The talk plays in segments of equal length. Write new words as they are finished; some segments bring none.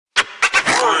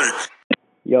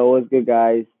Yo, what's good,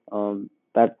 guys?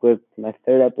 Back with my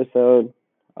third episode.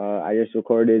 I just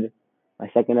recorded my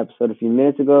second episode a few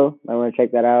minutes ago. I want to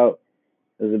check that out.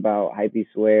 It was about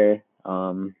Hypebeast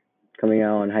coming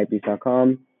out on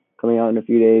Hypebeast.com, coming out in a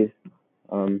few days.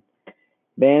 Um,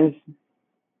 Vans.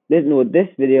 This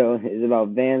video is about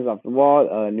Vans off the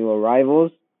wall, new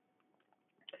arrivals,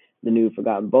 the new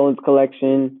Forgotten Bones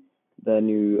collection, the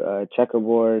new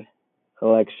checkerboard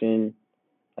collection,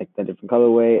 like the different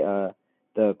colorway,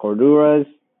 the Corduras,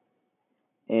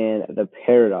 and the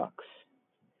Paradox.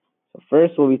 So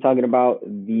first, we'll be talking about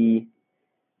the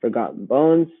Forgotten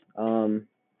Bones.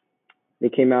 They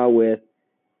came out with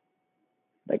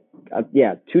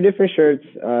two different shirts,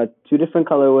 two different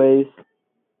colorways.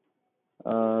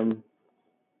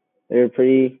 They're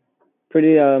pretty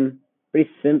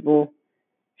simple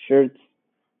shirts.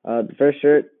 The first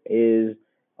shirt is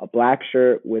a black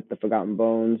shirt with the Forgotten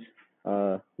Bones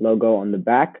logo on the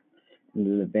back, and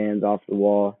then the Vans off the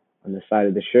wall on the side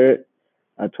of the shirt.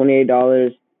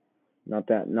 $28. Not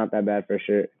that bad for a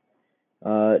shirt.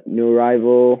 New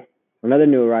arrival, another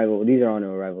new arrival. These are all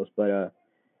new arrivals, but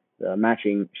the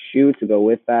matching shoe to go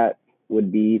with that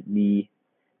would be the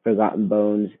Forgotten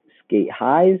Bones Skate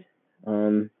Highs.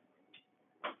 It's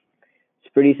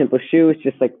a pretty simple shoe. It's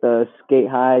just like the Skate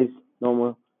Highs,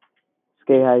 normal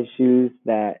Skate High shoes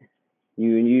that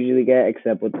you usually get,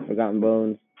 except with the Forgotten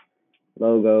Bones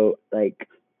logo, like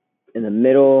in the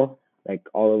middle, like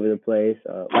all over the place,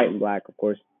 white and black, of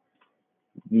course.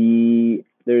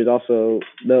 There's also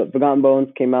the Forgotten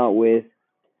Bones came out with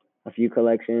a few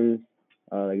collections,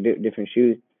 different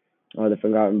shoes. The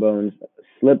Forgotten Bones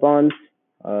slip-ons,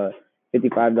 $55.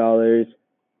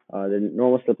 The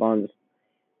normal slip-ons,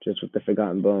 just with the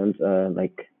Forgotten Bones,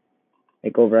 like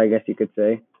makeover, I guess you could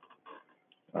say.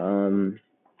 The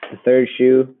third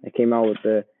shoe that came out with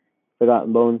the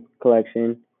Forgotten Bones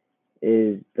collection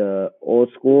is the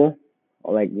old school,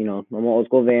 normal old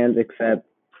school Vans, except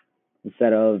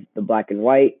instead of the black and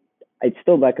white, it's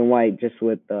still black and white, just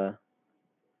with the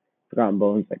Forgotten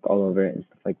Bones like all over it and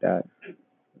stuff like that.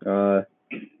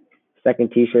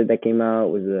 Second T-shirt that came out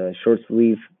was a short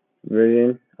sleeve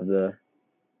version of the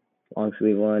long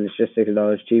sleeve one. It's just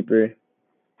 $6 cheaper.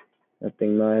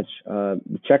 Nothing much.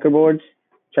 The checkerboard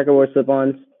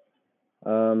slip-ons,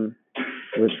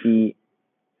 with the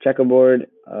checkerboard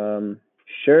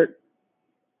shirt.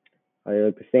 They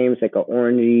look the same. It's like an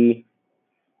orangey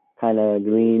kind of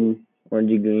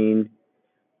orangey green,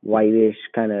 whitish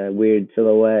kind of weird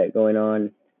silhouette going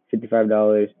on.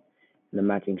 $55. And the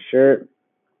matching shirt.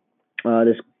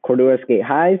 This Cordura Skate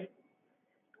Highs.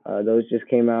 Those just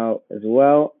came out as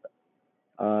well.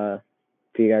 If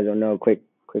you guys don't know, quick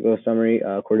little summary.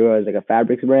 Cordura is like a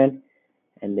fabrics brand,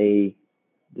 and they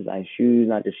design shoes,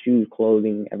 not just shoes,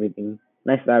 clothing, everything.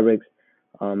 Nice fabrics.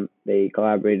 They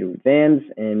collaborated with Vans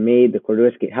and made the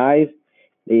Cordura Skate Highs.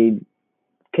 They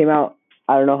came out,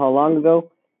 I don't know how long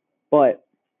ago, but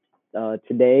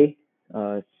today,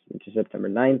 which is September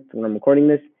 9th, when I'm recording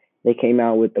this, they came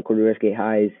out with the Cordura Skate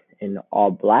Highs in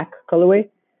all black colorway.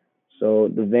 So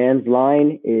the Vans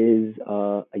line is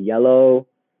a yellow.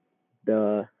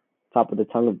 The top of the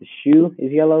tongue of the shoe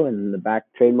is yellow, and the back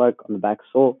trademark on the back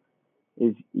sole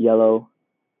is yellow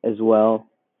as well.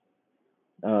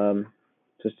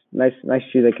 Just nice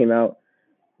shoe that came out.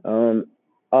 A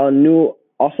new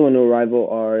arrival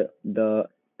are the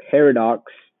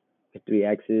Paradox with 3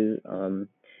 X's. The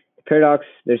Paradox,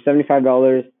 they're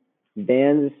 $75.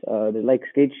 Vans, they're like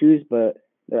skate shoes, but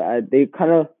they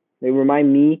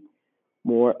remind me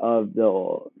more of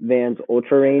the Vans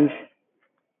Ultra range.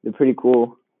 They're pretty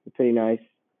cool. They're pretty nice.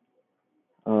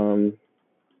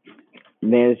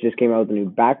 Vans just came out with a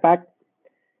new backpack,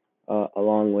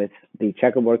 along with the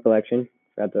checkerboard collection.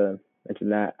 Forgot to mention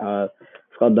that.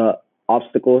 It's called the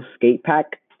Obstacle Skate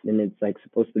Pack, and it's like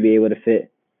supposed to be able to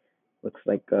fit. Looks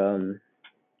like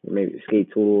maybe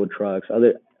skate tool, trucks,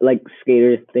 other like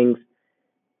skater things.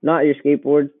 Not your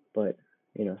skateboard, but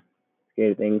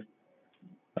skater things.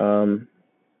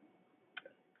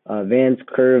 Vans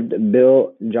curved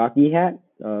bill jockey hat.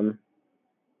 A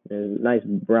nice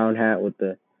brown hat with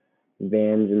the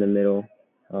Vans in the middle.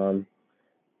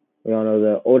 We all know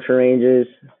the Ultra Ranges.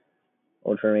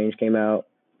 Ultra Range came out.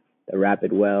 The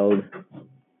Rapid Weld.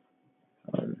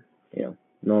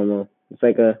 Normal. It's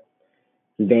like a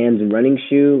Vans running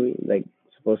shoe, like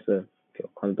supposed to feel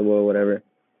comfortable or whatever.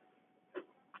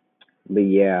 But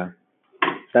yeah,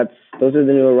 those are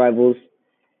the new arrivals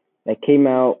that came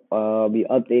out. I'll be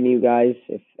updating you guys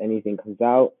if anything comes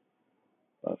out.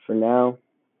 But for now,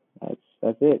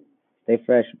 that's it. Stay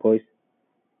fresh, boys.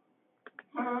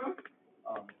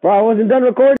 Bro, I wasn't done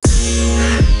recording.